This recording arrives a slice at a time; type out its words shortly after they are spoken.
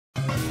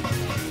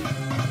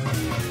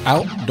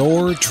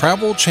Outdoor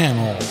Travel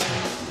Channel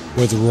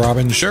with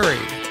Robin Sherry.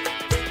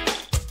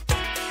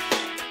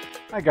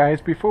 Hi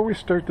guys, before we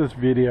start this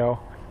video,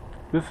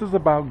 this is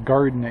about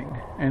gardening,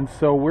 and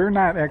so we're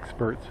not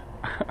experts.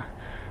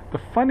 The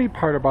funny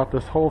part about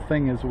this whole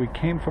thing is we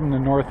came from the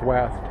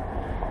Northwest,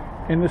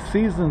 and the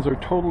seasons are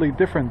totally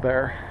different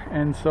there,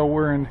 and so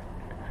we're in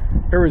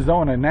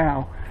Arizona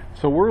now,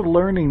 so we're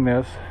learning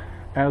this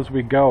as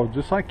we go,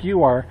 just like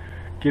you are,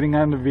 getting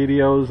on the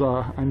videos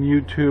on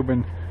YouTube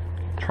and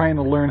trying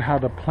to learn how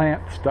to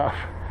plant stuff.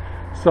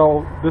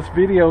 So this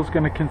video is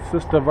going to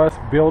consist of us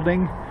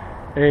building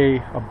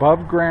a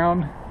above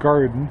ground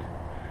garden,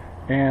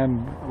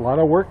 and a lot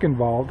of work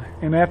involved,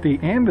 and at the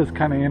end is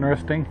kind of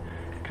interesting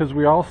because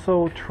we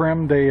also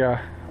trimmed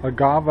a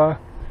agave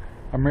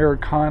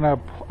Americana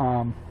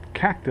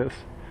cactus,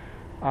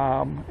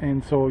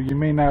 and so you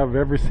may not have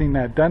ever seen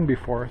that done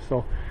before.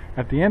 So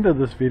at the end of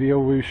this video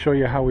we show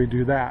you how we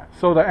do that.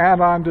 So to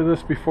add on to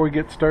this before we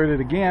get started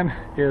again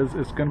is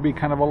it's going to be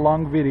kind of a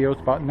long video.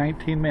 It's about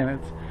 19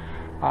 minutes,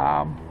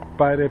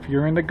 but if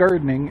you're into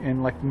gardening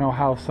and like to know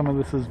how some of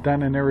this is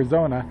done in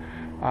Arizona,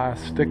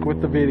 stick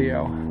with the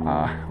video.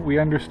 We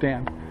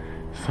understand.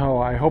 So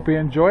I hope you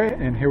enjoy it,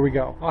 and here we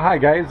go. Well, hi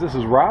guys, this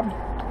is Rob,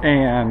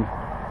 and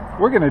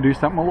we're going to do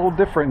something a little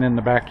different in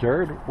the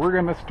backyard. We're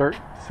going to start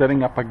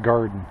setting up a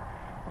garden.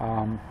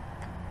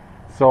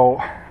 So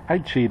I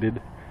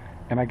cheated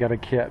and I got a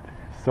kit.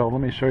 So let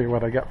me show you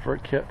what I got for a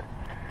kit.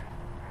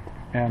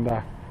 And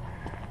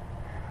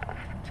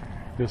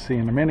you'll see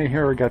in a minute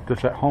here, I got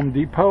this at Home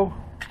Depot.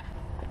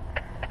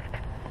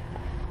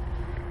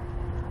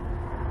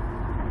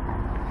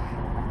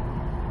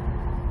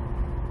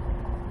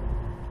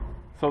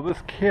 So this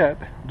kit,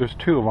 there's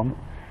two of them,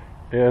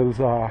 is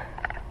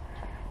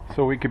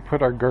so we could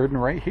put our garden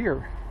right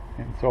here.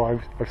 And so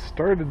I've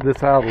started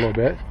this out a little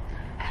bit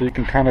so you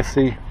can kind of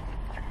see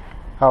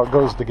how it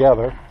goes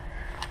together.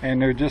 And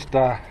they're just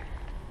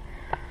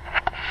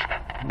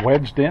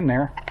wedged in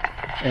there,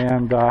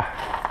 and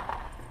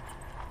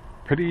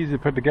pretty easy to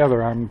put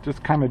together. I'm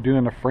just kind of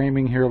doing the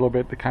framing here a little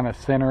bit to kind of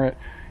center it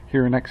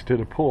here next to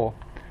the pool.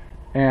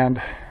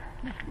 And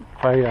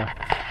if I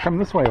come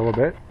this way a little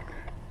bit,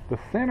 the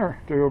center,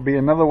 there will be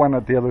another one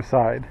at the other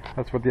side.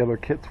 That's what the other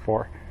kit's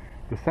for.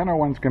 The center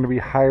one's going to be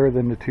higher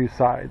than the two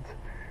sides,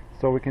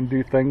 so we can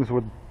do things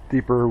with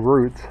deeper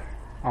roots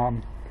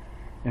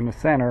in the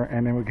center,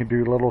 and then we can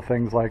do little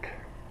things like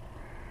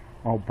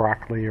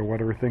broccoli or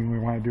whatever thing we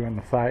want to do on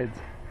the sides.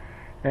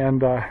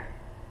 And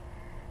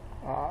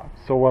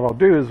so what I'll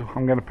do is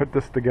I'm going to put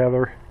this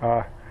together.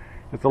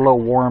 It's a little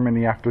warm in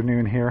the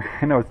afternoon here.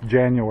 I know it's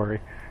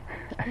January,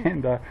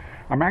 and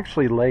I'm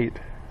actually late,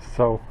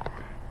 so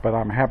but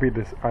I'm happy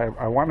to.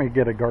 I want to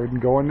get a garden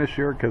going this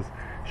year because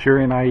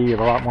Sherry and I eat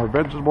a lot more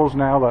vegetables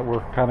now that we're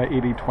kind of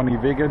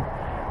 80-20 vegan,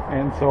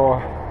 and so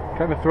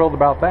kind of thrilled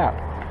about that.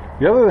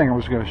 The other thing I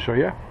was going to show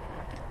you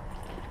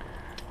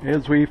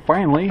is we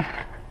finally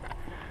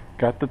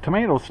got the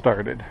tomatoes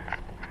started.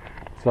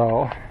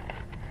 So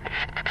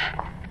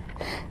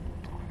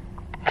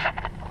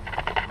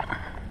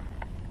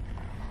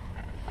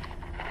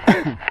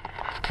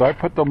I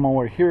put them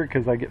over here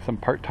because I get some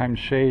part-time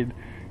shade,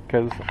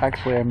 because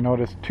actually I've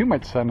noticed too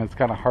much sun is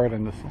kind of hard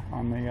on the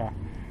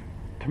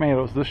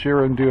tomatoes. This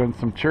year I'm doing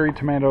some cherry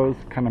tomatoes,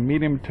 kind of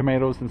medium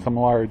tomatoes, and some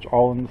large,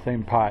 all in the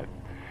same pot.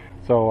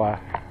 So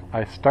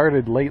I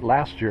started late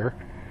last year,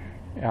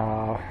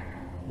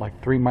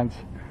 like 3 months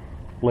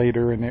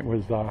later, and it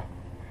was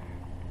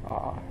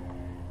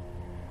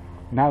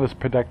not as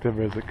productive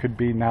as it could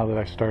be now that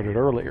I started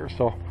earlier.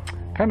 So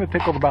kind of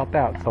tickled about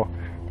that. So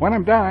when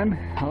I'm done,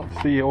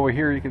 let's see over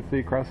here, you can see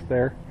across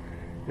there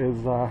is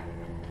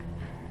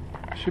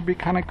should be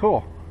kind of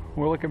cool.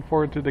 We're looking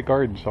forward to the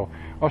garden, so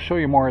I'll show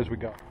you more as we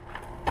go.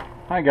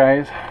 Hi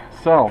guys,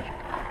 so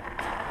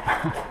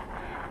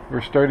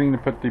we're starting to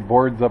put the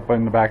boards up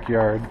in the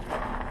backyard,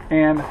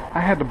 and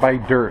I had to buy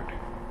dirt,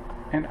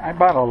 and I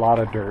bought a lot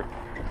of dirt.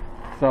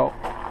 So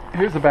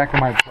here's the back of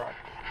my truck.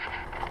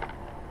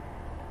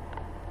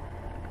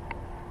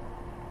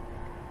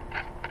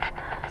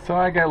 So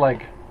I got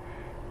like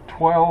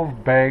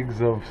 12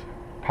 bags of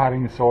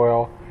potting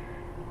soil,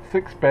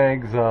 6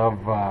 bags of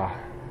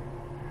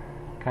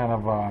kind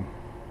of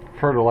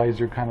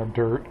fertilizer, kind of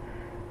dirt,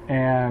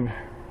 and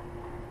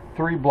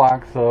 3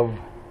 blocks of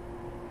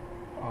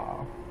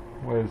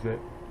what is it,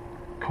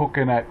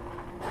 coconut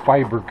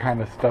fiber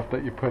kind of stuff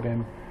that you put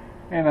in,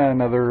 and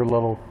another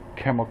little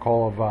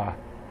chemical of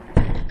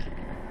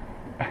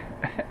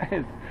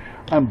it's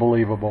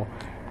unbelievable.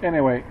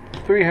 Anyway,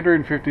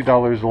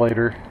 $350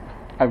 later,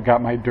 I've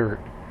got my dirt.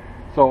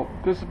 So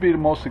this would be the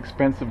most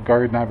expensive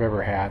garden I've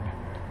ever had.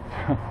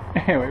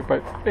 Anyway,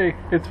 but hey,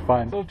 it's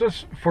fun. So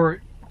just for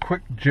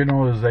quick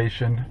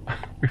generalization,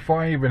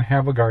 before I even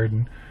have a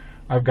garden,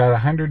 I've got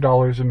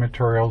 $100 in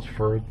materials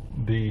for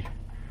the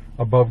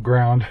above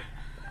ground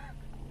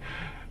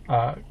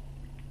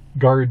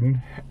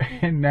garden,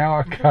 and now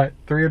I've got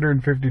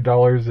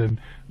 $350 in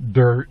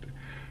dirt,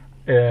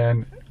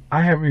 and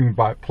I haven't even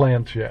bought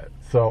plants yet.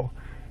 So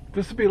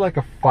This will be like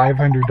a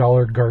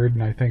 $500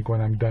 garden, I think, when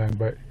I'm done,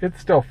 but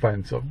it's still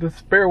fun, so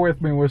just bear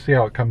with me, we'll see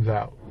how it comes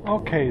out.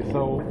 Okay,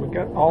 so we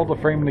got all the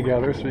frame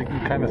together so you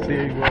can kind of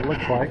see what it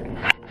looks like.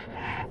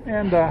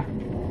 And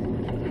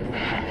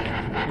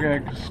we're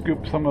going to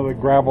scoop some of the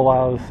gravel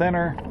out of the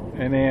center,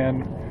 and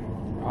then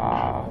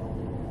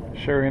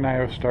Sherry and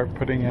I will start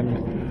putting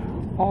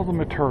in all the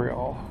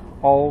material,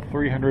 all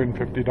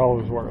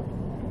 $350 worth.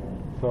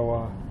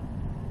 So,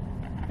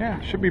 yeah,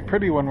 it should be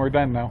pretty when we're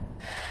done now.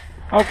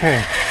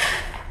 Okay,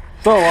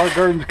 so our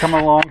garden's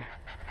coming along.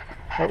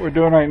 What we're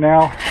doing right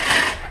now,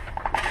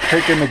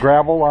 taking the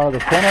gravel out of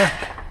the center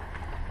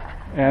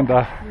and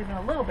leaving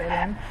a little bit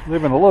in.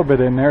 Leaving a little bit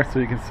in there so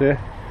you can see it.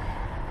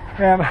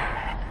 And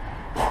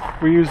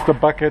we use the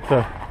bucket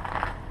to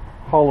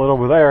haul it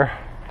over there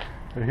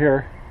to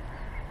here.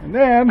 And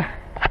then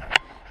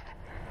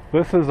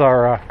this is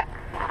our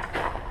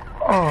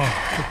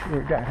let's see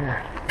what we got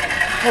here.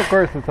 Of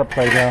course it's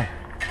upside down.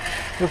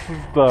 This is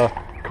the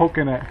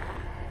coconut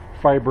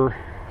fiber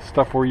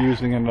stuff we're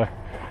using in to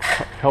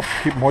help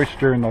keep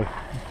moisture in the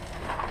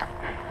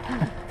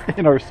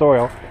in our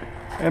soil.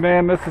 And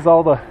then this is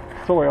all the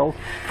soils.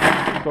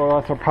 So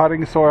that's our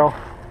potting soil.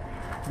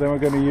 Then we're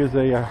going to use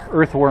a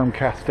earthworm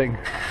casting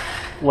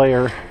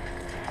layer.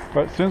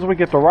 But as soon as we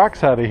get the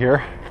rocks out of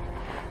here,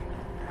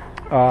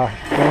 then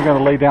we're going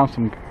to lay down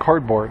some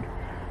cardboard.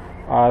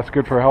 It's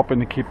good for helping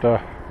to keep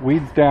the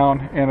weeds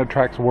down and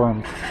attracts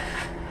worms.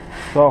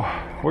 So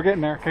we're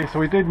getting there. Okay, so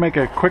we did make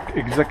a quick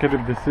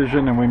executive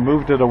decision and we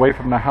moved it away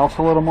from the house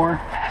a little more.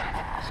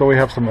 So we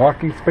have some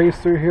walking space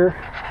through here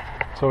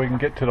so we can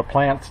get to the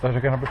plants that are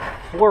going to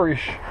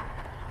flourish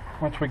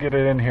once we get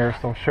it in here.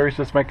 So Sherry's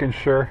just making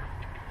sure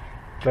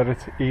that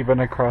it's even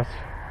across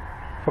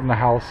from the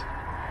house.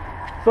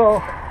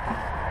 So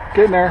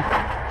getting there.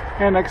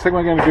 And next thing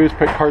we're going to do is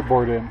put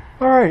cardboard in.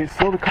 Alright,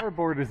 so the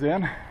cardboard is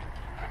in.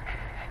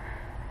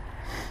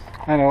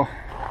 I know,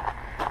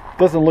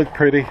 doesn't look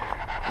pretty,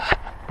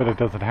 but it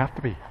doesn't have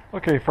to be.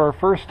 Okay, for our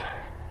first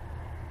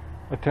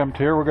attempt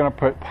here, we're going to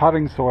put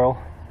potting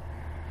soil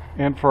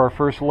in for our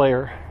first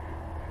layer.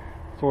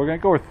 So we're going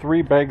to go with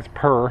 3 bags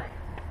per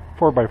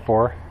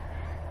 4x4.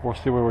 We'll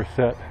see where we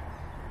sit.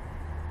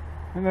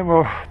 And then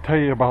we'll tell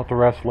you about the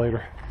rest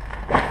later.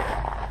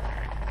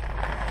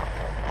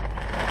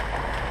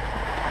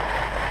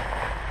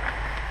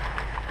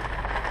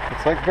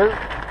 Looks like dirt.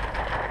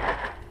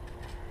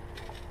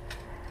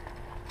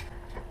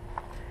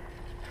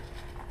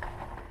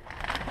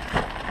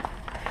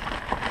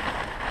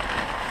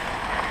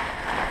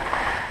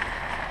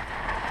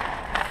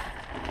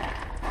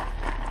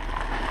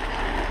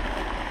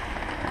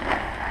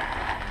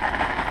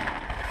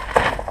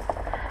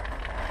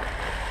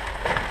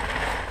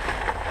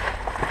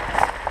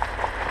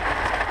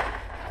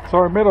 So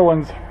our middle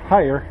one's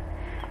higher,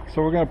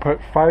 so we're going to put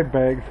 5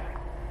 bags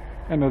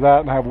into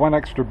that and have 1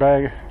 extra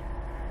bag,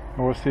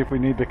 and we'll see if we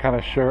need to kind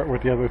of share it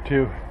with the other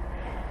 2.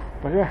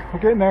 But yeah, we're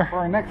getting there. For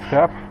our next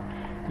step,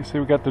 you see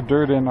we got the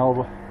dirt in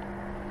all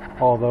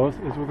those,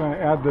 is we're going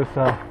to add this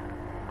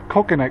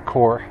coconut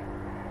core.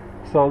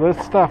 So this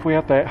stuff we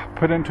have to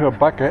put into a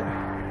bucket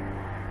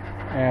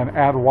and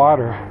add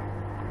water,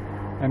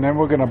 and then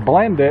we're going to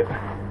blend it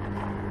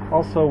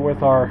also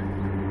with our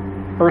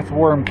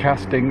earthworm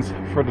castings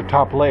for the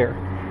top layer.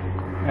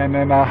 And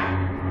then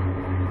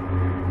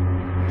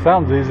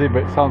sounds easy,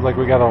 but it sounds like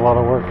we got a lot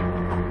of work.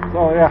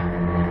 So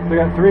yeah, we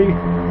got three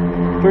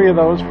of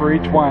those for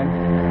each one.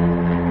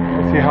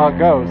 We'll see how it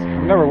goes.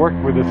 I've never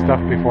worked with this stuff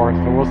before,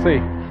 so we'll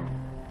see.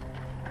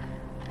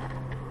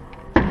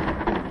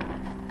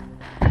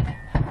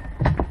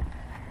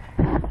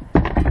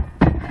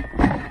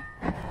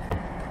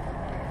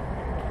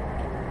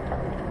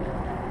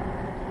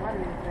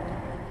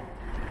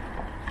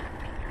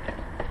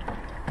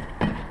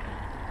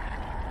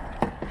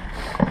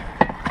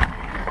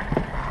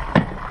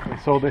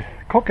 So the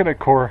coconut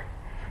core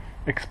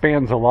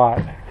expands a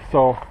lot.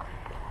 So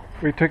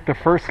we took the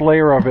first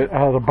layer of it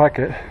out of the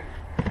bucket,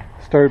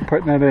 started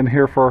putting it in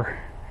here for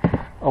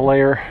a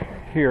layer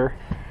here.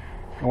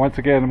 And once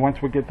again,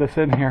 once we get this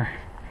in here,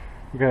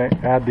 we're going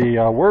to add the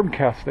worm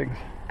castings.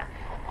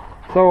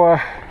 So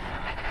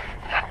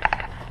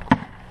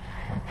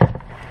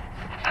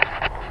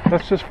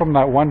that's just from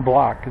that one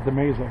block. It's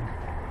amazing.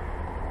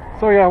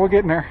 So yeah, we're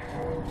getting there.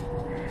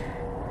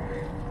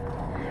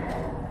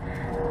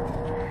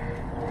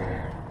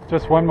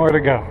 Just one more to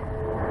go.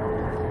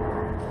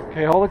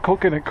 Okay, all the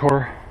coconut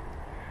core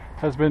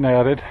has been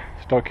added.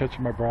 Still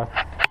catching my breath.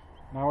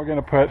 Now we're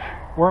going to put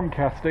worm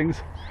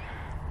castings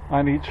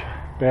on each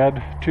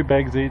bed, 2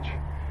 bags each.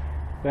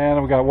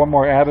 Then we got one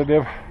more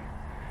additive,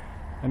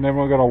 and then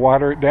we're going to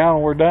water it down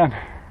and we're done.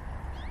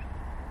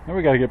 Then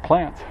we got to get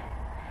plants.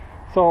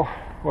 So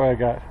what I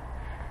got?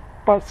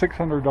 About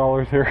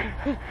 $600 here.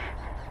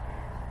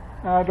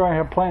 I don't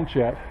have plants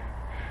yet.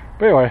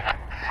 But anyway,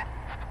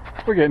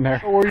 we're getting there.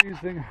 So we're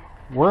using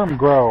Worm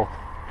Grow,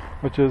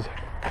 which is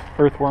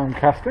earthworm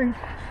castings,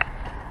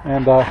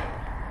 and we're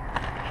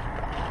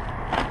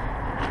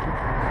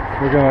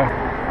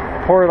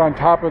gonna pour it on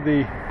top of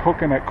the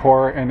coconut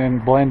coir and then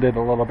blend it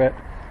a little bit.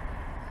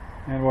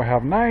 And we'll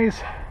have nice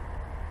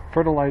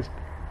fertilized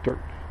dirt.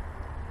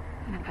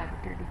 And I got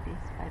a dirty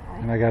face, by the way.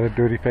 And I got a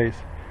dirty face.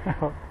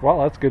 Well,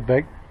 that's a good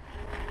thing.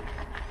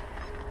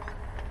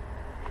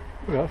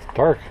 Ooh, that's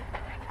dark.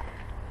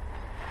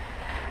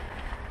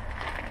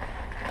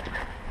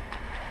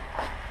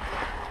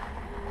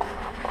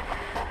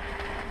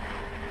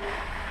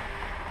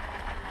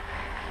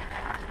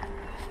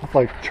 It's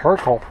like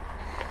charcoal.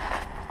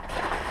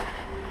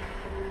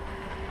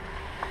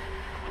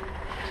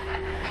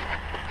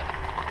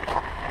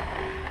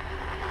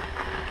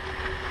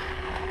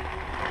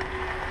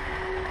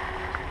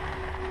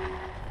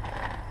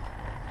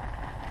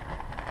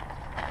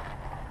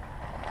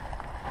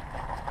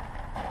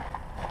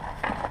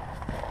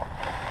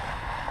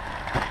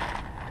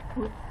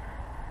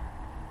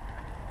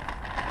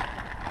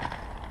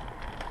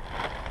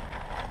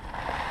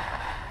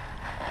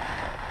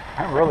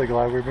 I'm really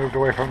glad we moved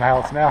away from the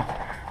house now.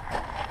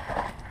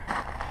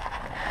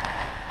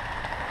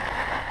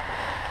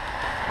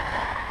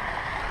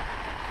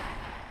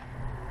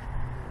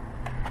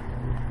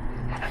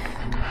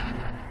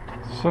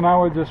 So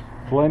now we're just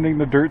blending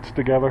the dirts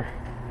together,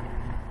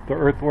 the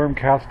earthworm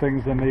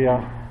castings and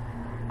the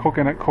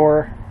coconut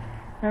coir,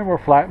 and we're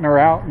flattening her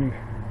out, and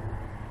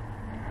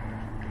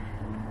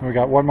we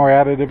got one more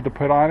additive to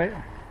put on it,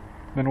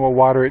 then we'll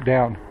water it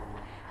down.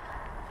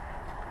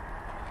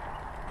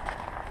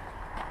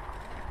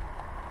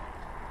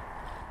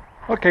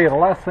 Okay, the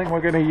last thing we're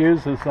going to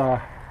use is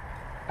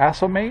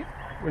Asomate,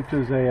 which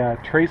is a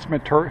trace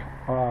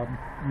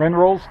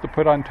minerals to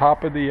put on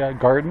top of the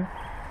garden.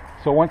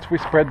 So once we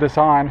spread this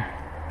on,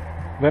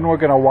 then we're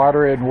going to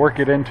water it and work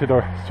it into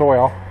the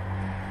soil.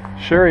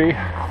 Sherry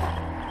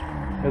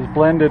has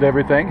blended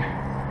everything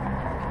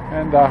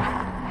and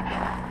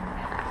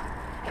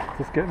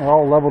just getting it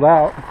all leveled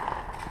out.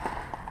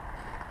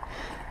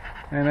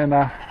 And then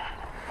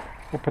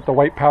we'll put the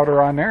white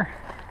powder on there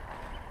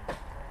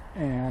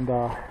and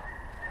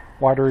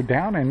water it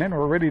down, and then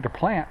we're ready to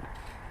plant.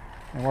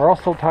 And we're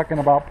also talking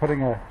about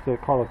putting a, they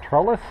call a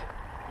trellis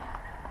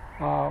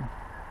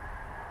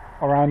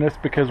around this,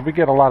 because we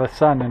get a lot of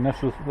sun, and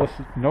this is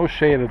no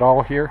shade at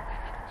all here.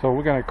 So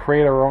we're going to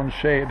create our own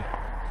shade,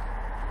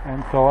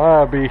 and so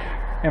that'll be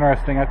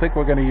interesting. I think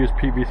we're going to use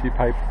PVC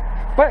pipe,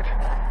 but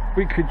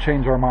we could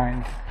change our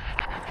minds.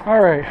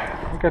 All right,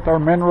 we got our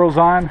minerals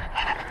on,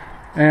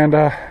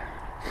 and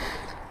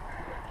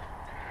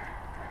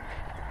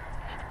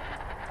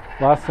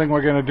last thing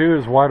we're going to do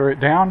is water it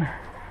down,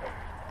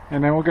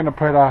 and then we're going to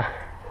put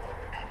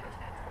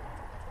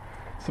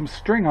some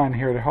string on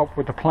here to help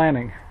with the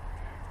planting.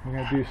 We're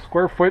going to do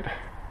square foot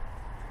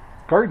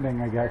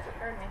gardening, I guess.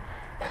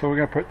 So we're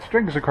going to put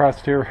strings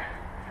across here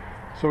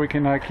so we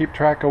can keep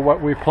track of what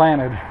we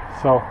planted.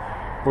 So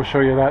we'll show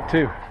you that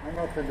too. Hang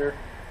on, Cinder.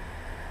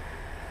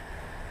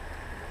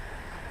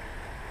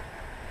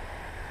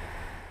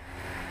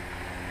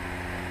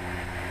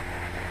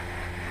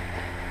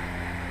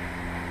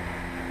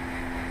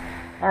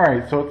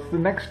 Alright, so it's the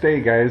next day,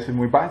 guys, and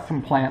we bought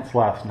some plants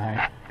last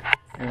night.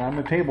 And on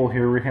the table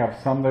here we have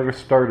some that are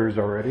starters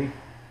already.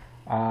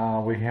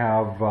 We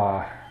have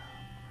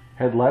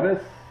head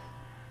lettuce,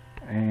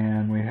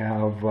 and we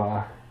have,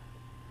 what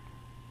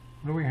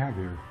do we have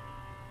here?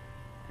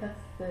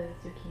 That's the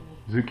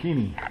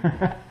zucchini.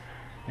 Zucchini.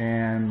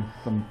 And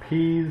some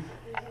peas,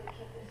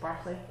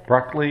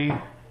 Broccoli.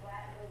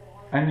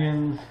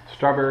 onions,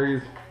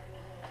 strawberries,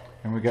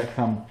 and we got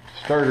some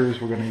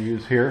starters we're going to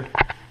use here.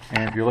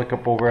 And if you look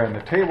up over on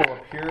the table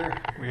up here,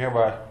 we have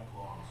a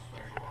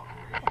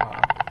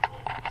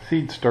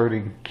seed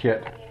starting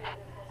kit.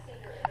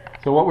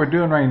 So what we're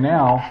doing right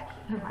now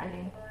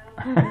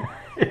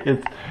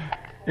is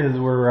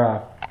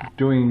we're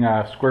doing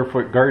square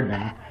foot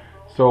gardening.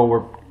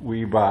 So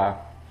we've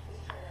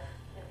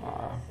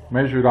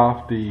measured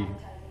off the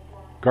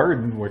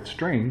garden with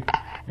string,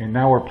 and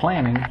now we're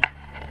planning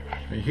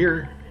right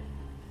here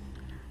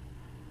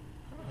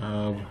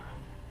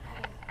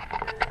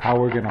how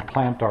we're going to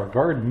plant our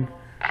garden.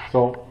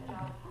 So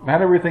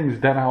not everything's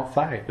done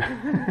outside.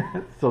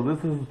 So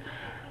this is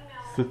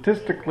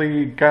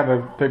statistically kind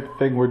of type of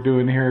thing we're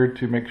doing here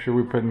to make sure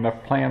we put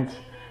enough plants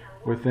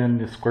within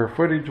the square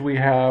footage we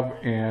have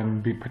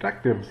and be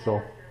productive.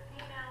 So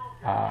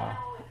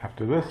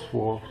after this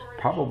we'll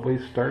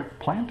probably start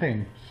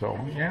planting. So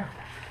yeah,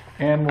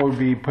 and we'll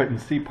be putting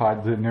seed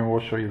pods in there.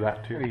 We'll show you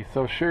that too.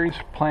 So Sherry's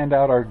planned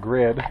out our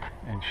grid,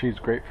 and she's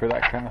great for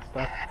that kind of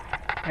stuff.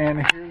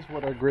 And here's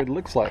what our grid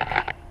looks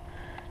like.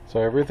 So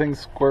everything's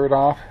squared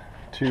off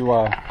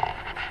to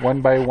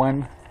 1 by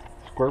 1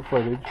 square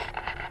footage,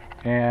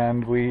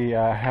 and we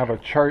have a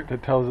chart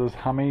that tells us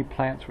how many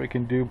plants we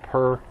can do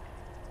per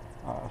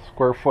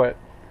square foot.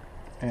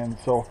 And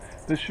so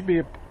this should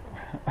be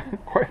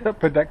quite a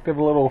productive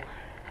little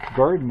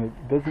garden.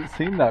 It doesn't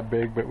seem that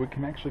big, but we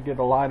can actually get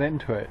a lot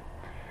into it.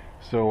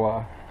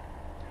 So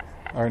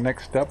our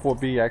next step will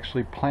be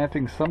actually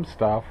planting some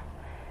stuff,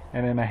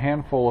 and in a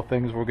handful of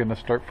things we're going to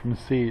start from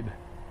seed.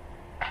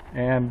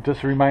 And just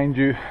to remind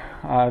you,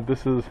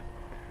 this is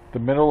the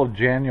middle of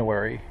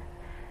January,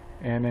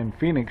 and in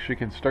Phoenix you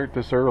can start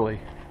this early.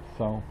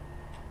 So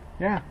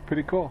yeah,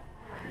 pretty cool.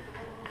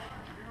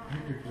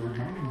 Thank you for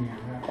reminding me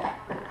of that.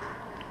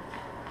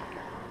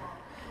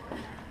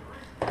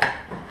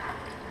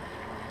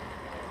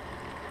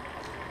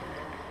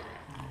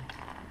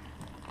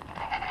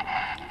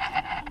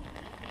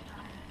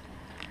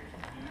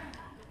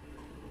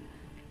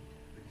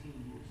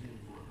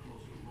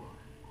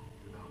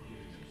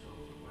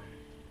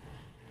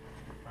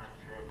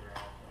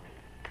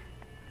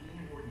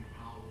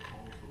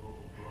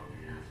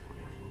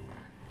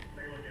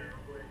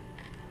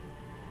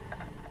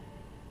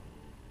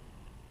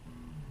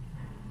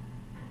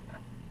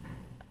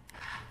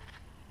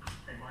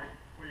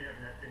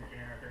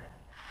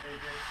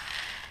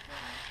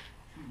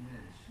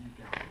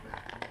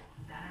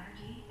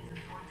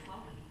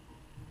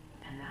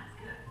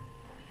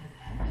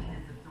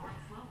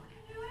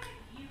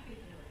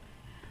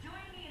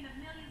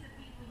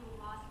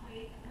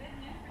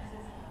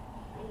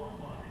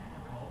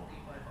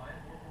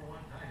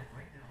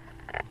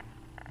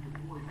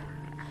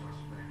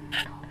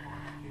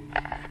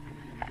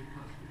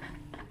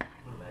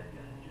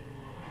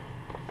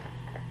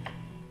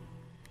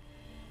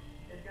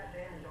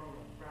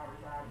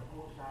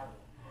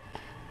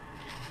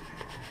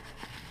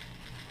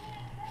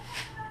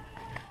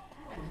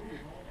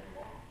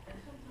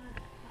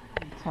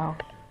 So.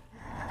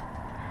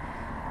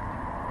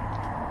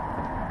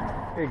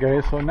 Hey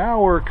guys, so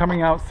now we're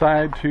coming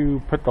outside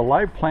to put the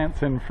live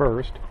plants in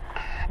first.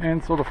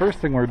 And so the first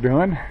thing we're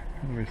doing,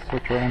 let me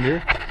switch around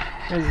here,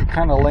 is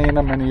kind of laying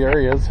them in the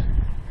areas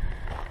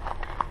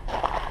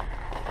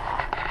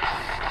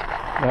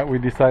that we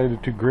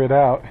decided to grid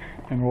out,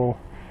 and we'll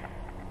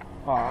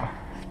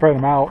spread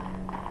them out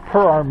per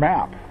our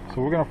map.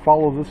 So we're going to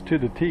follow this to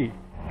the T.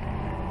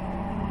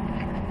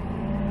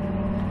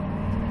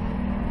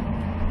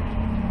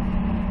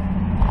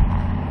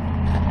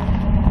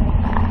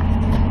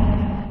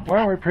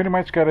 Well, we pretty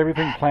much got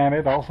everything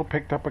planted. I also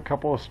picked up a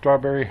couple of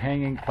strawberry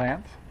hanging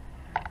plants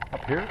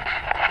up here,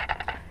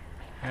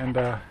 and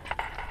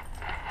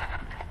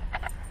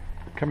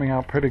coming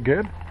out pretty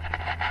good.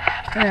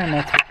 And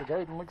that's what the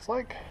garden looks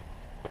like.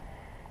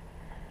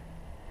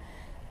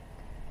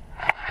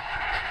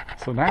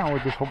 So now we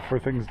just hope for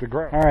things to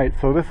grow. Alright,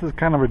 so this is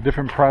kind of a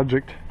different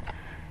project.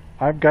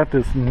 I've got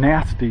this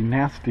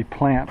nasty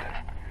plant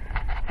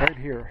right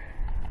here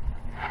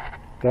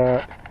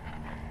that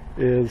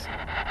is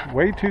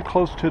way too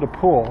close to the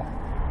pool,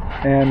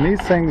 and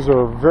these things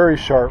are very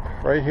sharp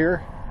right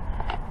here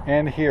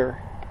and here,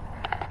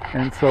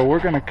 and so we're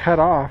going to cut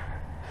off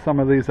some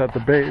of these at the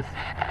base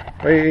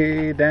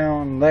way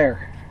down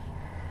there,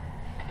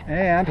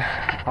 and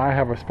I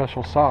have a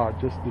special saw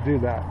just to do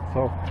that.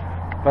 So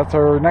that's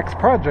our next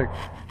project.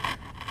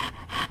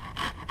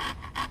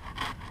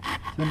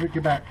 Then we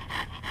get back.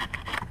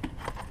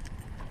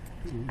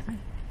 Easy.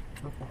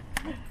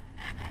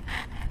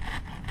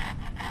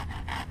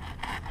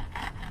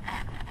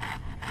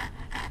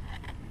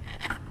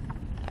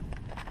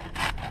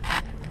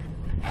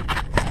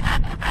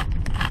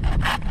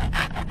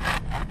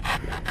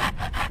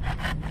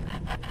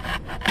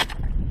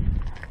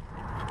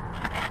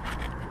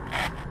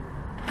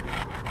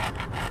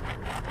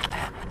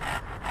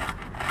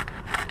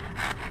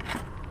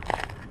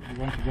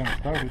 Once you get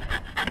started.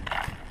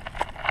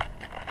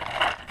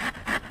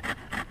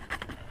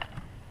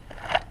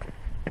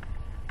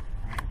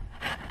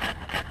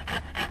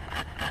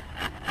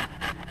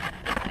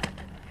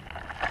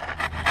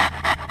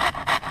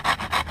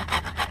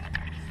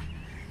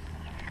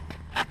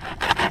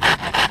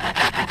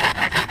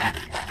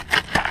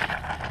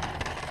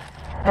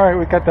 Alright,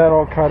 we got that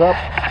all cut up.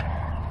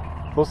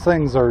 Those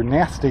things are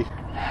nasty,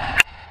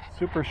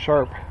 super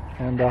sharp,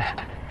 and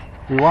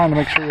we wanted to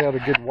make sure we had a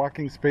good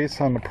walking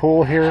space on the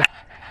pool here,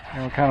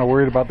 and we're kind of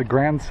worried about the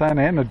grandson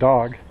and the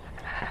dog,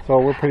 so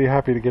we're pretty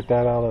happy to get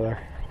that out of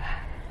there.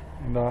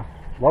 And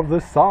love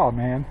this saw,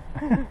 man.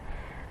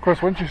 Of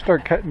course, once you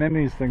start cutting in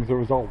these things, it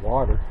was all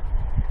water,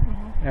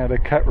 and they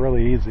cut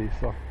really easy.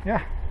 So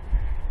yeah,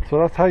 so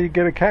that's how you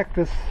get a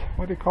cactus.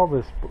 What do you call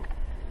this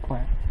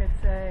plant?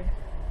 It's a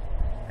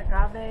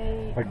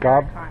agave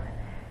americana.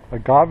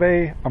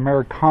 Agave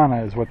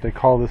americana is what they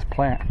call this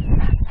plant,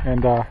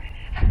 and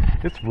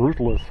it's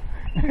ruthless.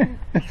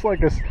 It's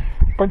like a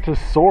bunch of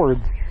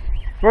swords.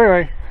 But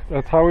anyway,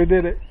 that's how we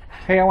did it.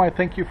 Hey, I want to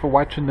thank you for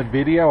watching the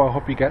video. I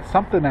hope you got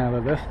something out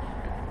of this.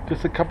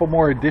 Just a couple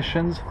more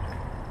additions.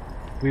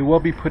 We will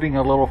be putting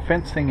a little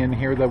fencing in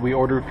here that we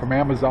ordered from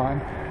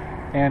Amazon,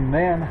 and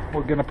then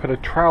we're going to put a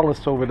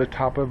trellis over the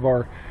top of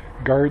our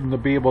garden to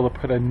be able to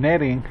put a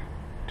netting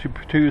to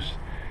produce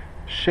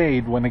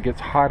shade when it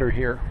gets hotter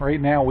here. Right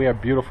now we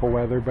have beautiful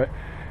weather, but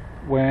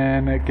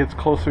when it gets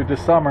closer to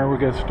summer, we're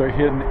going to start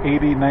hitting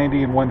 80,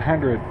 90, and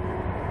 100.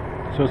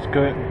 So it's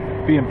going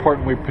to be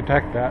important we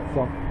protect that.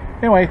 So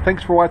anyway,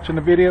 thanks for watching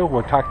the video.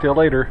 We'll talk to you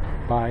later.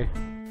 Bye.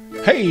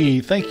 Hey,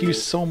 thank you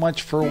so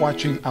much for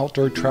watching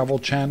Outdoor Travel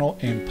Channel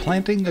and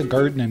planting a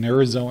garden in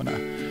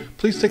Arizona.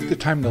 Please take the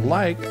time to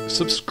like,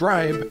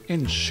 subscribe,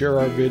 and share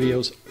our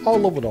videos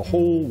all over the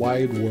whole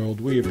wide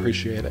world. We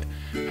appreciate it.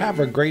 Have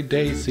a great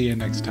day. See you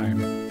next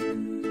time.